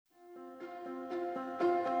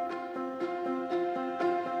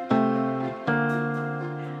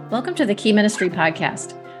Welcome to the Key Ministry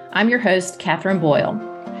Podcast. I'm your host, Catherine Boyle.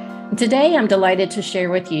 Today, I'm delighted to share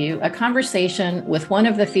with you a conversation with one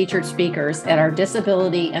of the featured speakers at our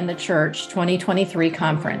Disability and the Church 2023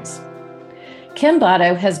 conference. Kim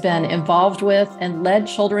Botto has been involved with and led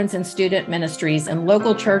children's and student ministries in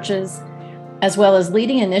local churches, as well as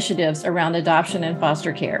leading initiatives around adoption and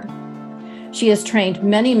foster care. She has trained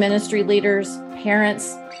many ministry leaders,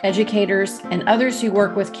 parents, educators, and others who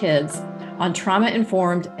work with kids on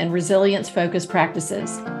trauma-informed and resilience-focused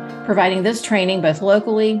practices, providing this training both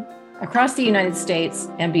locally, across the United States,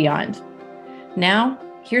 and beyond. Now,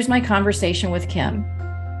 here's my conversation with Kim.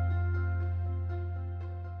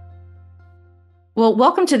 Well,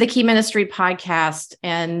 welcome to the Key Ministry Podcast,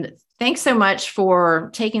 and thanks so much for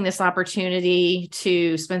taking this opportunity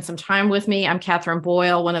to spend some time with me. I'm Catherine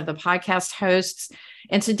Boyle, one of the podcast hosts,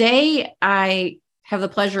 and today I have the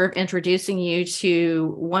pleasure of introducing you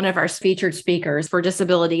to one of our featured speakers for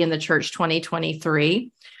Disability in the Church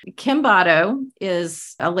 2023. Kim Botto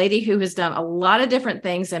is a lady who has done a lot of different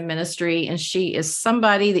things in ministry, and she is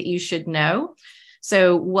somebody that you should know.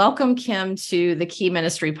 So welcome, Kim, to the Key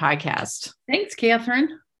Ministry Podcast. Thanks,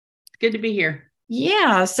 Catherine. Good to be here.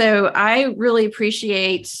 Yeah, so I really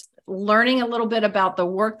appreciate learning a little bit about the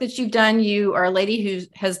work that you've done. You are a lady who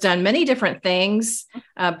has done many different things,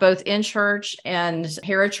 both in church and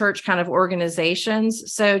parachurch kind of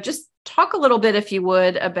organizations. So just talk a little bit, if you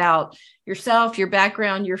would, about yourself, your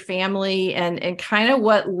background, your family, and kind of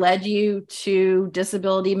what led you to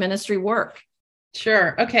disability ministry work.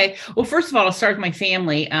 Sure. Okay. Well, first of all, I'll start with my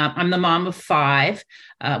family. I'm the mom of five.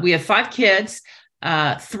 We have 5 kids,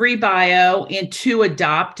 3 bio and 2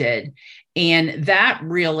 adopted. And that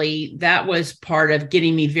was part of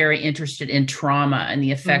getting me very interested in trauma and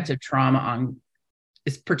the effect of trauma on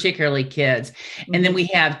particularly kids. And then we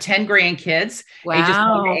have 10 grandkids, ages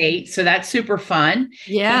 1 to 8. So that's super fun.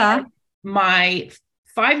 Yeah. And my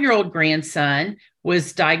 5-year-old grandson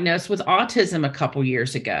was diagnosed with autism a couple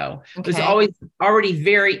years ago. Okay. Was always already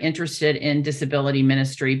very interested in disability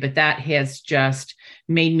ministry, but that has just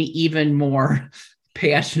made me even more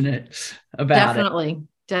passionate about it.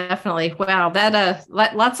 Definitely. Wow. That,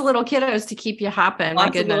 lots of little kiddos to keep you hopping.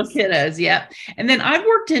 Lots of little kiddos. Yeah. And then I've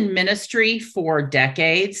worked in ministry for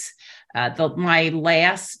decades. My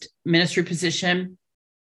last ministry position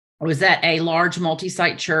was at a large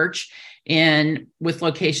multi-site church with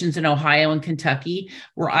locations in Ohio and Kentucky,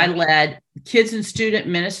 where I led kids and student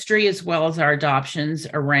ministry, as well as our adoptions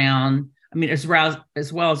as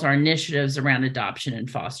well as our initiatives around adoption and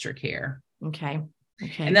foster care. Okay.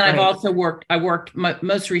 And then I've also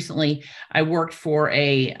most recently, I worked for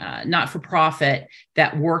a not-for-profit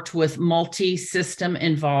that worked with multi-system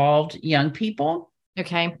involved young people.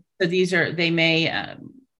 Okay. So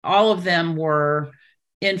all of them were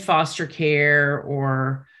in foster care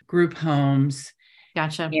or group homes.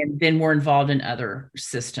 Gotcha. And then we're involved in other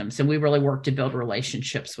systems. And we really work to build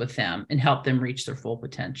relationships with them and help them reach their full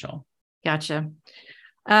potential. Gotcha.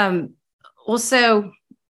 So,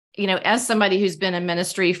 as somebody who's been in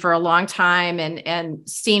ministry for a long time and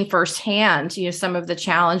seen firsthand, some of the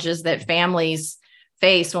challenges that families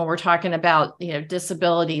face when we're talking about,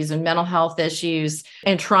 disabilities and mental health issues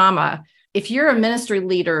and trauma. If you're a ministry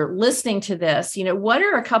leader listening to this, what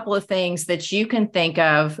are a couple of things that you can think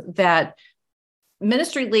of that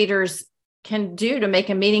ministry leaders can do to make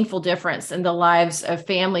a meaningful difference in the lives of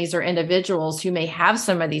families or individuals who may have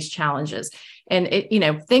some of these challenges? And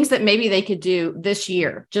things that maybe they could do this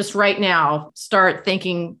year, just right now, start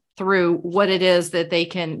thinking through what it is that they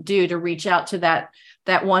can do to reach out to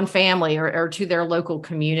that one family or to their local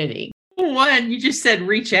community. One, you just said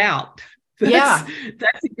reach out. That's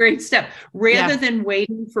a great step. Rather than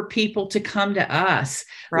waiting for people to come to us,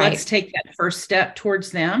 let's take that first step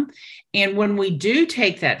towards them. And when we do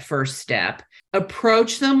take that first step,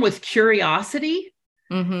 approach them with curiosity.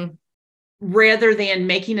 Mm-hmm. Rather than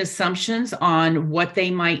making assumptions on what they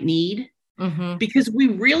might need, because we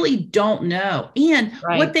really don't know. And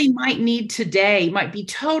what they might need today might be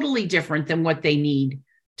totally different than what they need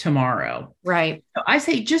tomorrow. Right. So I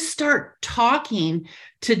say just start talking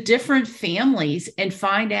to different families and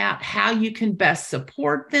find out how you can best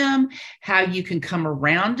support them, how you can come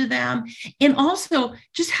around to them, and also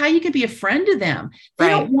just how you can be a friend to them. They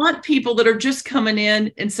don't want people that are just coming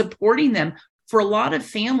in and supporting them. For a lot of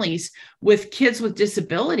families with kids with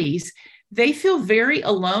disabilities, they feel very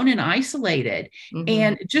alone and isolated. Mm-hmm.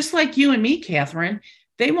 And just like you and me, Catherine,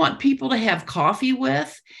 they want people to have coffee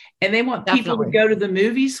with, and they want people to go to the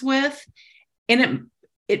movies with. And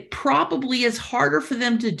it probably is harder for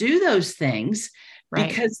them to do those things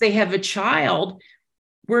because they have a child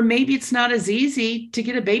where maybe it's not as easy to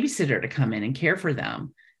get a babysitter to come in and care for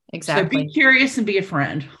them. So be exactly. curious and be a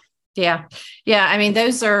friend. Yeah. Yeah. I mean,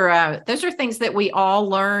 those are things that we all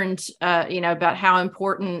learned, about how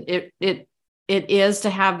important it is to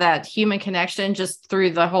have that human connection just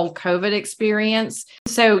through the whole COVID experience.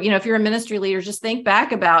 So, if you're a ministry leader, just think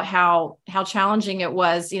back about how challenging it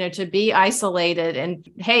was, to be isolated and,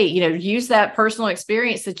 hey, use that personal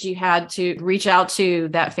experience that you had to reach out to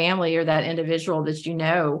that family or that individual that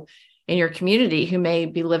in your community who may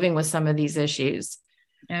be living with some of these issues.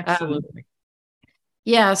 Absolutely.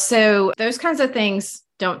 Yeah. So those kinds of things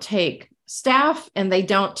don't take staff and they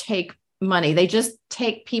don't take money. They just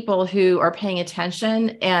take people who are paying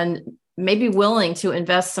attention and maybe willing to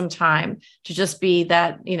invest some time to just be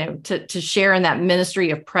that, to share in that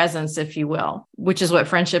ministry of presence, if you will, which is what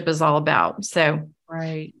friendship is all about. So,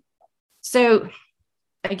 Right. So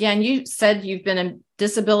again, you said you've been in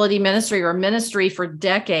disability ministry or ministry for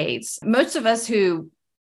decades. Most of us who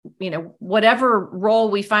whatever role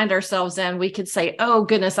we find ourselves in, we could say, oh,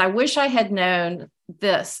 goodness, I wish I had known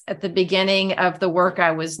this at the beginning of the work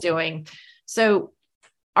I was doing. So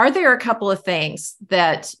are there a couple of things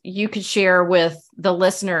that you could share with the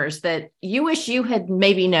listeners that you wish you had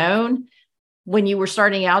maybe known when you were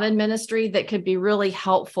starting out in ministry that could be really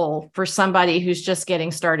helpful for somebody who's just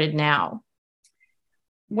getting started now?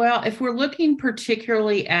 Well, if we're looking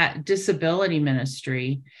particularly at disability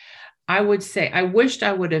ministry, I would say I wished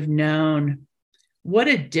I would have known what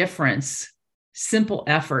a difference simple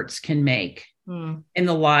efforts can make in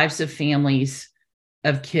the lives of families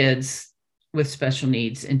of kids with special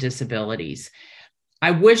needs and disabilities.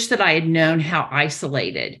 I wish that I had known how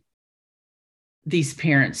isolated these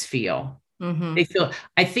parents feel. Mm-hmm.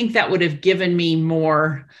 I think that would have given me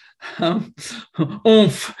more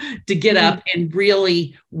oomph to get up and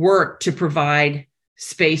really work to provide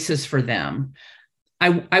spaces for them.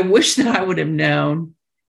 I wish that I would have known.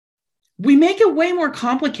 We make it way more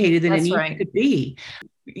complicated than it needs to be.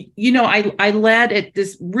 I led at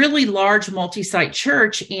this really large multi-site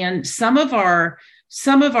church, and some of our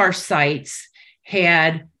sites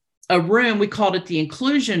had a room. We called it the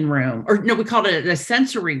inclusion room, we called it a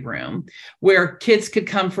sensory room where kids could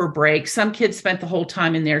come for a break. Some kids spent the whole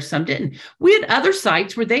time in there, some didn't. We had other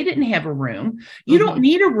sites where they didn't have a room. You don't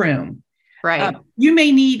need a room. Right.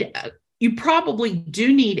 You probably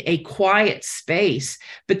do need a quiet space,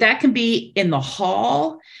 but that can be in the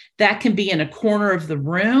hall. That can be in a corner of the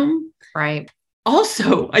room. Right.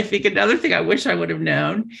 Also, I think another thing I wish I would have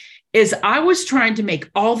known is I was trying to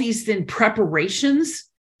make all these then preparations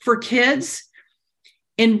for kids.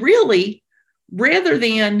 And really, rather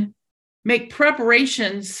than make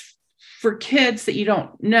preparations for kids that you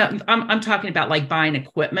don't know, I'm talking about like buying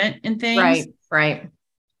equipment and things. Right.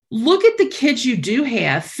 Look at the kids you do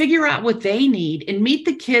have, figure out what they need, and meet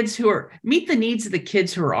the needs of the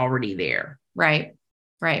kids who are already there. Right.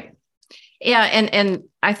 Yeah. And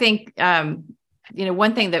I think,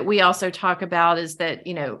 one thing that we also talk about is that,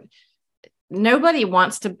 nobody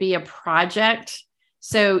wants to be a project.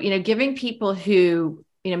 So, giving people who,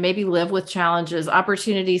 maybe live with challenges,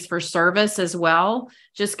 opportunities for service as well,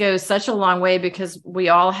 just goes such a long way because we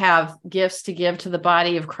all have gifts to give to the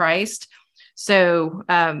body of Christ. So,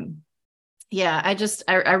 I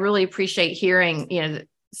really appreciate hearing,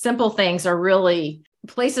 simple things are really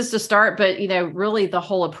places to start, but, really the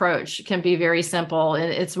whole approach can be very simple.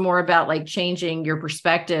 And it's more about like changing your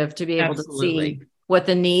perspective to be able to see what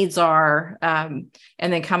the needs are, and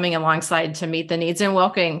then coming alongside to meet the needs and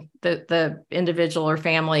welcoming the individual or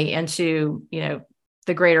family into,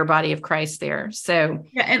 the greater body of Christ there. So,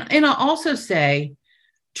 yeah. And I'll also say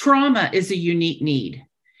trauma is a unique need.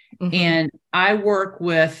 Mm-hmm. And I work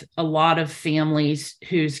with a lot of families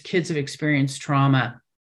whose kids have experienced trauma.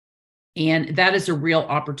 And that is a real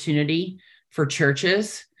opportunity for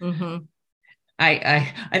churches. Mm-hmm.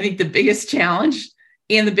 I think the biggest challenge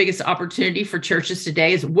and the biggest opportunity for churches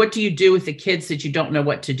today is what do you do with the kids that you don't know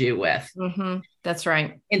what to do with? Mm-hmm. That's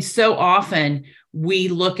right. And so often we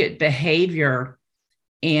look at behavior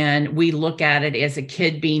and we look at it as a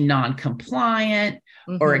kid being non-compliant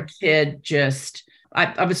or a kid just...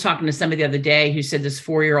 I was talking to somebody the other day who said this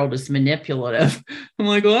 4-year-old is manipulative. I'm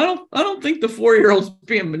like, well, I don't think the 4-year-old's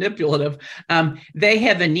being manipulative. They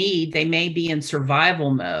have a need. They may be in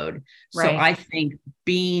survival mode. Right. So I think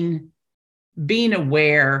being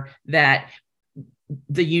aware that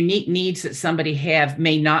the unique needs that somebody have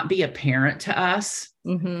may not be apparent to us,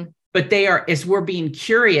 but they are, as we're being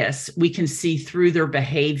curious, we can see through their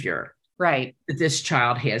behavior, right, that this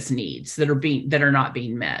child has needs that are not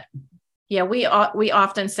being met. Yeah, we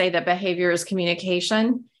often say that behavior is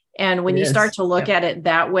communication. And when It you start is. to look Yep. at it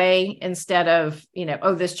that way, instead of,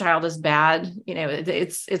 oh, this child is bad,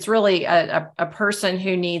 it's really a person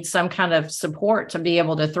who needs some kind of support to be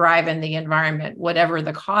able to thrive in the environment, whatever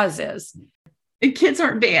the cause is. And kids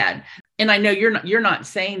aren't bad. And I know you're not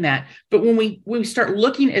saying that, but when we start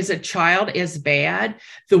looking as a child as bad,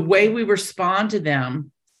 the way we respond to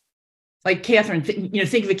them, like Catherine,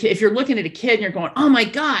 think of a kid. If you're looking at a kid and you're going, oh my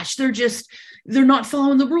gosh, they're not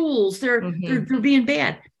following the rules. They're being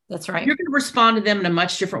bad. That's right. You're going to respond to them in a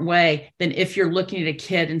much different way than if you're looking at a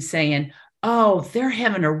kid and saying, oh, they're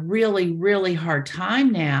having a really, really hard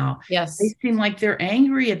time now. Yes. They seem like they're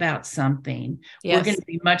angry about something. Yes. We're going to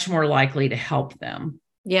be much more likely to help them.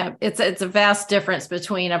 Yeah, it's a vast difference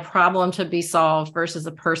between a problem to be solved versus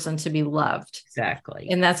a person to be loved. Exactly.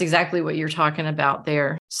 And that's exactly what you're talking about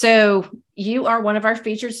there. So you are one of our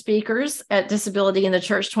featured speakers at Disability in the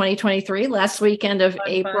Church 2023, last weekend of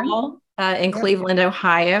April in Cleveland,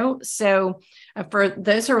 Ohio. So for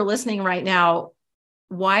those who are listening right now,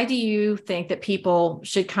 why do you think that people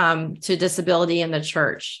should come to Disability in the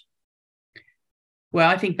Church? Well,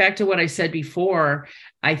 I think back to what I said before,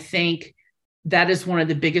 I think that is one of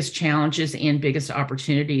the biggest challenges and biggest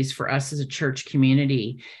opportunities for us as a church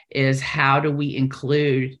community is how do we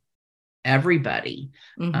include everybody,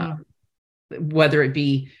 whether it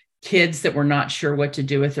be kids that we're not sure what to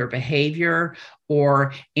do with their behavior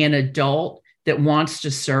or an adult that wants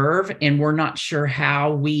to serve and we're not sure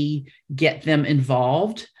how we get them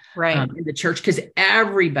involved in the church, because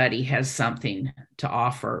everybody has something to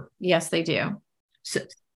offer. Yes, they do. So,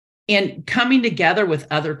 and coming together with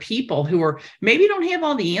other people who are maybe don't have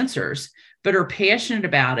all the answers, but are passionate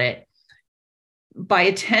about it. By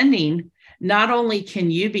attending, not only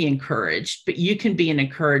can you be encouraged, but you can be an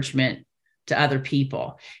encouragement to other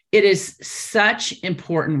people. It is such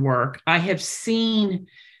important work. I have seen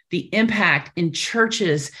the impact in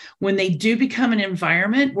churches when they do become an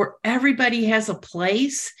environment where everybody has a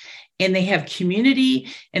place and they have community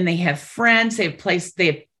and they have friends, they have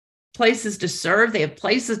places to serve, they have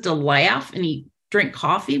places to laugh and drink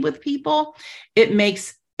coffee with people. It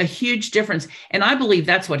makes a huge difference. And I believe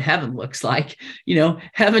that's what heaven looks like.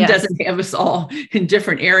 Heaven doesn't have us all in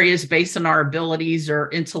different areas based on our abilities or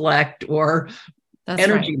intellect or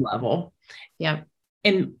energy level. Yeah.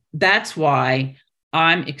 And that's why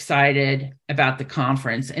I'm excited about the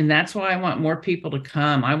conference. And that's why I want more people to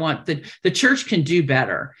come. I want the church can do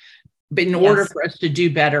better. But in order for us to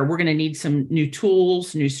do better, we're going to need some new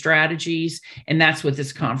tools, new strategies. And that's what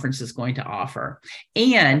this conference is going to offer.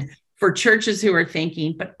 And for churches who are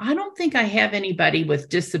thinking, but I don't think I have anybody with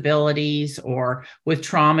disabilities or with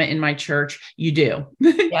trauma in my church. You do.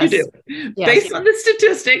 Yes. You do. Yes. Based on the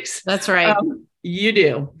statistics. That's right. You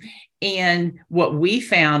do. And what we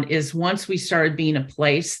found is once we started being a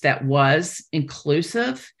place that was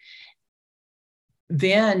inclusive,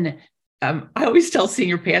 then I always tell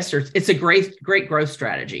senior pastors, it's a great growth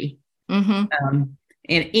strategy. And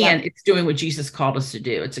it's doing what Jesus called us to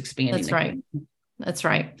do. It's expanding. That's right. That's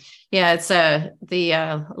right. Yeah. It's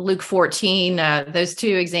the Luke 14, those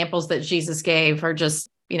two examples that Jesus gave are just,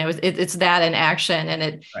 it's that in action,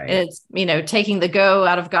 and it's, taking the go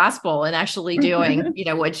out of gospel and actually doing,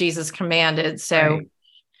 what Jesus commanded. So,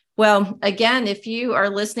 well, again, if you are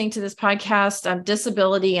listening to this podcast,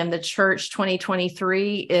 Disability in the Church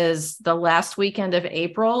 2023 is the last weekend of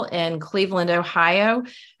April in Cleveland, Ohio.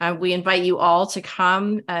 We invite you all to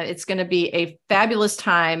come. It's going to be a fabulous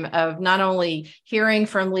time of not only hearing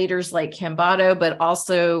from leaders like Kim Botto, but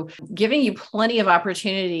also giving you plenty of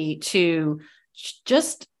opportunity to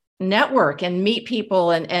just network and meet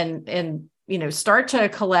people and start to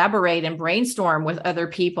collaborate and brainstorm with other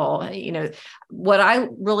people. What I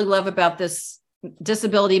really love about this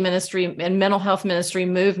disability ministry and mental health ministry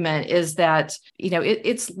movement is that,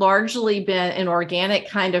 it's largely been an organic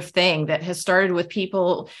kind of thing that has started with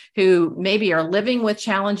people who maybe are living with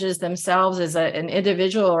challenges themselves as an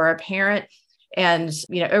individual or a parent. And,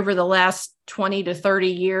 over the last 20 to 30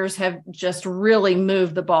 years have just really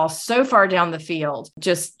moved the ball so far down the field,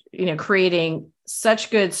 just, creating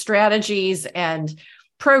such good strategies and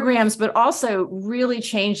programs, but also really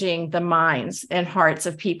changing the minds and hearts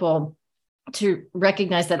of people to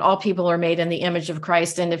recognize that all people are made in the image of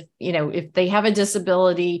Christ. And if they have a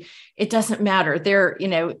disability, it doesn't matter. They're,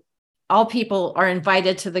 all people are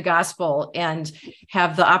invited to the gospel and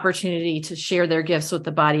have the opportunity to share their gifts with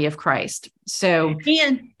the body of Christ. So,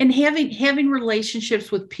 and having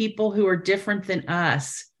relationships with people who are different than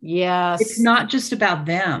us. Yes. It's not just about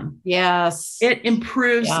them. Yes. It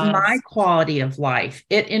improves my quality of life.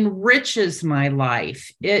 It enriches my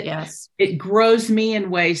life. It grows me in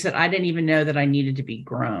ways that I didn't even know that I needed to be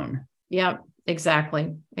grown. Yeah,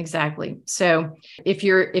 Exactly. So if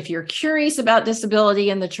you're curious about disability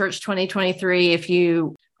in the church 2023, if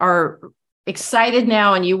you are excited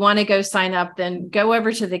now and you want to go sign up, then go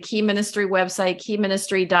over to the Key Ministry website,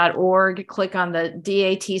 keyministry.org, click on the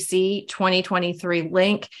DATC 2023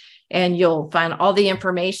 link, and you'll find all the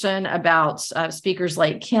information about speakers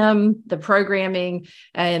like Kim, the programming,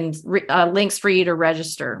 and links for you to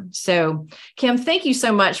register. So, Kim, thank you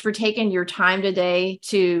so much for taking your time today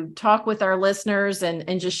to talk with our listeners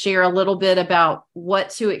and just share a little bit about what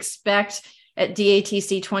to expect at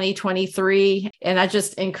DATC 2023. And I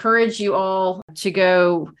just encourage you all to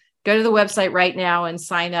go to the website right now and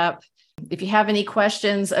sign up. If you have any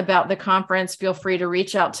questions about the conference, feel free to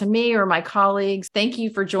reach out to me or my colleagues. Thank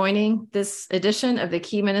you for joining this edition of the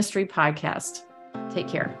Key Ministry Podcast. Take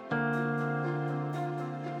care.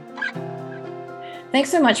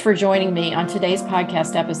 Thanks so much for joining me on today's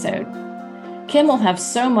podcast episode. Kim will have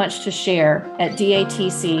so much to share at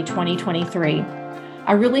DATC 2023.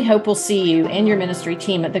 I really hope we'll see you and your ministry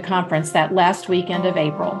team at the conference that last weekend of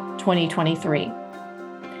April 2023.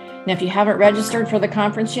 Now, if you haven't registered for the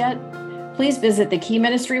conference yet, please visit the Key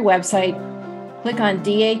Ministry website, click on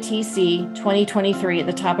DATC 2023 at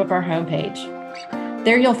the top of our homepage.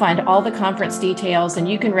 There you'll find all the conference details and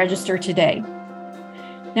you can register today.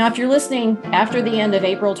 Now, if you're listening after the end of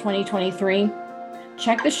April 2023,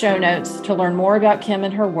 check the show notes to learn more about Kim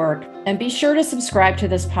and her work, and be sure to subscribe to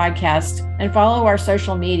this podcast and follow our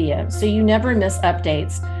social media so you never miss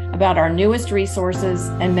updates about our newest resources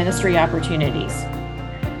and ministry opportunities.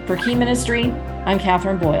 For Key Ministry, I'm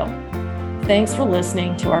Catherine Boyle. Thanks for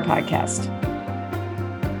listening to our podcast.